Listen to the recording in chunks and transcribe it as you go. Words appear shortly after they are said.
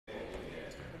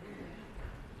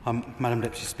Madam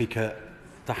Deputy Speaker,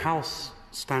 the House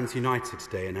stands united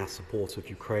today in our support of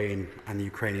Ukraine and the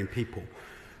Ukrainian people.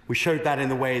 We showed that in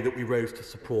the way that we rose to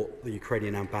support the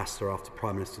Ukrainian ambassador after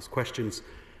Prime Minister's questions,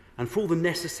 and for all the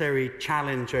necessary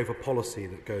challenge over policy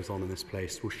that goes on in this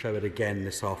place, we'll show it again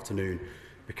this afternoon,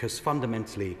 because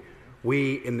fundamentally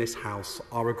we in this House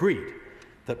are agreed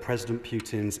that President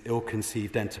Putin's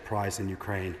ill-conceived enterprise in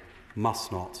Ukraine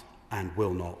must not and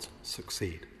will not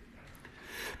succeed.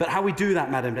 But how we do that,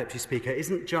 Madam Deputy Speaker,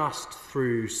 isn't just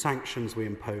through sanctions we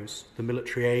impose, the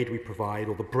military aid we provide,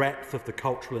 or the breadth of the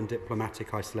cultural and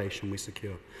diplomatic isolation we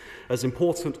secure. As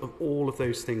important as all of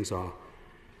those things are,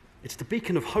 it's the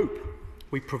beacon of hope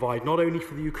we provide not only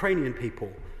for the Ukrainian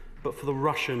people, but for the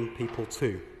Russian people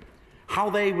too. How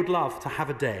they would love to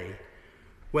have a day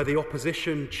where the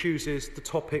opposition chooses the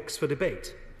topics for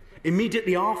debate,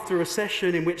 immediately after a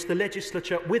session in which the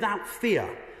legislature, without fear,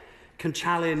 can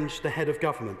challenge the head of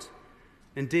government.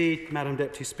 Indeed, Madam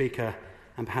Deputy Speaker,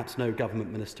 and perhaps no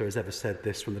government minister has ever said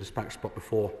this from the dispatch spot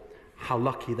before, how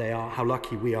lucky they are, how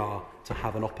lucky we are to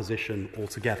have an opposition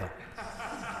altogether.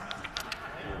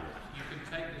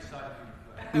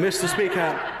 Mr.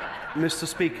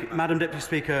 Speaker, Madam Deputy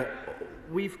Speaker,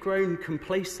 we've grown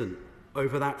complacent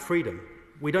over that freedom.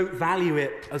 We don't value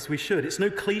it as we should. It's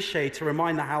no cliche to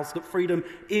remind the House that freedom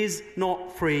is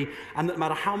not free, and that no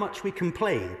matter how much we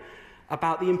complain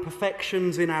about the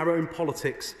imperfections in our own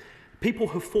politics, people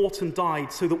have fought and died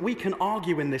so that we can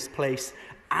argue in this place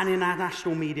and in our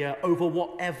national media over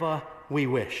whatever we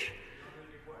wish.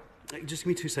 Just give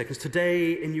me 2 seconds.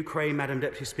 Today in Ukraine, Madam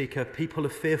Deputy Speaker, people are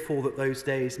fearful that those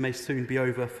days may soon be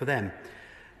over for them.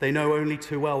 They know only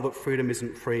too well that freedom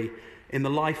isn't free. In the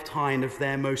lifetime of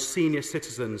their most senior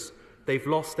citizens, they've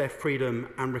lost their freedom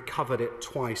and recovered it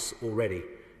twice already.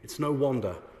 It's no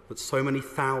wonder that so many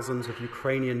thousands of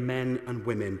Ukrainian men and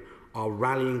women are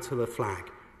rallying to the flag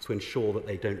to ensure that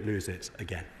they don't lose it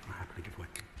again. I happily give way.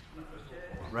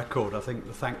 Record, I think,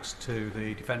 the thanks to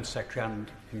the Defence Secretary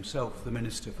and himself, the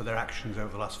Minister, for their actions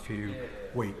over the last few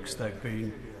weeks.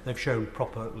 They've shown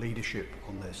proper leadership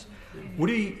on this. Would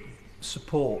he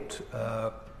support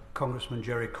Congressman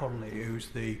Jerry Connolly, who's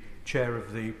the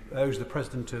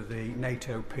president of the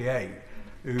NATO PA,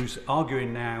 who's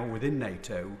arguing now within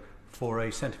NATO for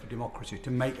a Centre for Democracy to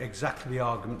make exactly the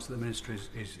arguments that the Minister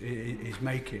is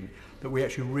making, that we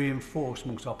actually reinforce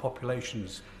amongst our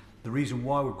populations the reason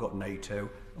why we've got NATO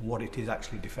and what it is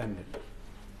actually defending?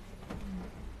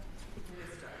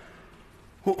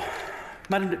 Well,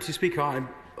 Madam Deputy Speaker, I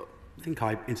think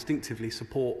I instinctively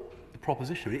support the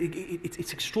proposition.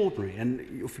 It's extraordinary, and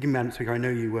you'll forgive me, Madam Speaker, I know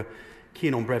you were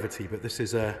keen on brevity, but this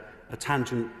is a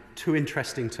tangent too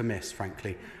interesting to miss,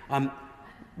 frankly.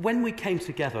 When we came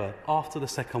together after the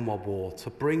Second World War to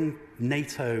bring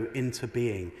NATO into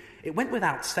being, it went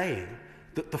without saying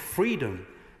that the freedom,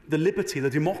 the liberty, the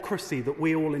democracy that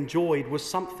we all enjoyed was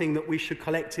something that we should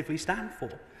collectively stand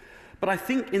for. But I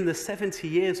think in the 70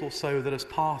 years or so that has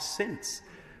passed since,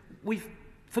 we've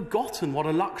forgotten what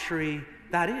a luxury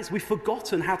that is. We've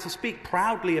forgotten how to speak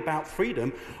proudly about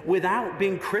freedom without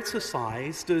being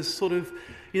criticised as sort of,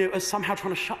 as somehow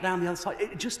trying to shut down the other side.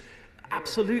 It just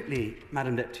absolutely,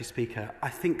 Madam Deputy Speaker, I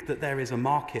think that there is a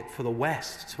market for the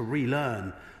West to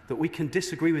relearn that we can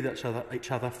disagree with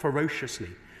each other ferociously.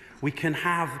 We can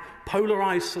have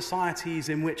polarised societies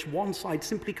in which one side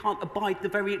simply can't abide the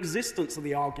very existence of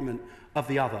the argument of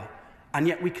the other, and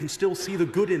yet we can still see the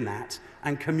good in that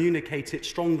and communicate it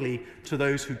strongly to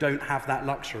those who don't have that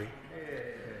luxury.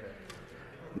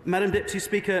 Madam Deputy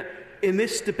Speaker, in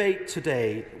this debate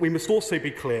today, we must also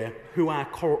be clear who our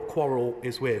quarrel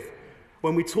is with.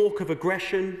 When we talk of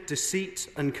aggression, deceit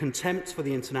and contempt for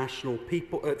the international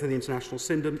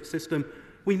system,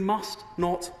 we must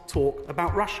not talk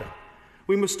about Russia.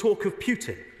 We must talk of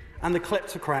Putin and the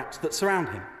kleptocrats that surround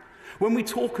him. When we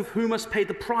talk of who must pay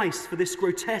the price for this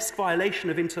grotesque violation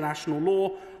of international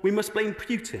law, we must blame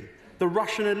Putin, the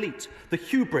Russian elite, the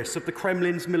hubris of the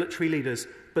Kremlin's military leaders,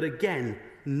 but again,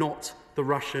 not the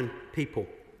Russian people.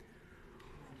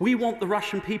 We want the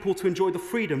Russian people to enjoy the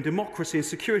freedom, democracy and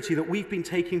security that we've been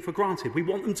taking for granted. We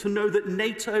want them to know that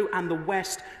NATO and the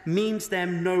West means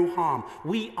them no harm.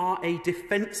 We are a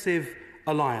defensive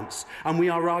alliance, and we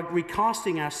are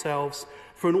recasting ourselves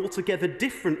for an altogether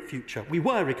different future. We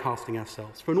were recasting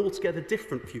ourselves for an altogether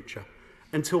different future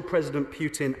until President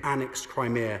Putin annexed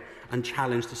Crimea and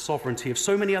challenged the sovereignty of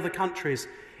so many other countries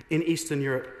in Eastern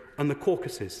Europe and the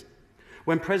Caucasus.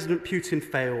 When President Putin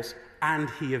fails,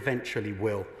 and he eventually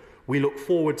will, we look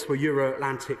forward to a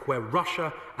Euro-Atlantic where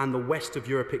Russia and the West of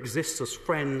Europe exist as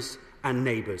friends and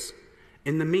neighbours.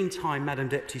 In the meantime, Madam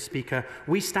Deputy Speaker,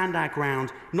 we stand our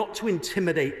ground not to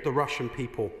intimidate the Russian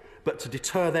people, but to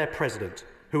deter their president,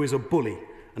 who is a bully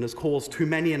and has caused too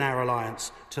many in our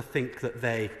alliance to think that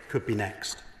they could be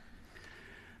next.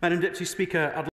 Madam Deputy Speaker, I'd